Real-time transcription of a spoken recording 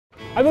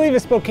I believe that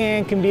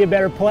Spokane can be a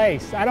better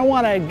place. I don't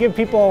want to give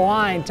people a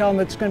line, tell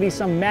them it's going to be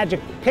some magic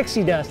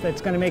pixie dust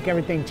that's going to make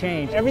everything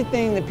change.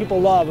 Everything that people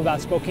love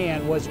about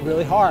Spokane was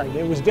really hard.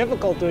 It was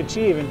difficult to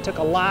achieve and took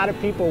a lot of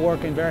people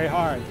working very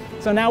hard.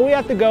 So now we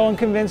have to go and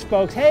convince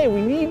folks, hey, we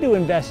need to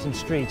invest in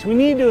streets, we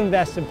need to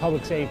invest in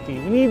public safety,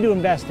 we need to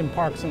invest in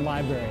parks and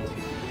libraries.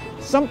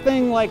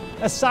 Something like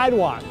a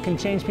sidewalk can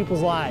change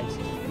people's lives.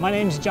 My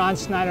name is Jon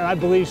Snyder, and I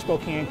believe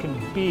Spokane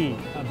can be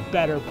a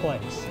better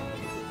place.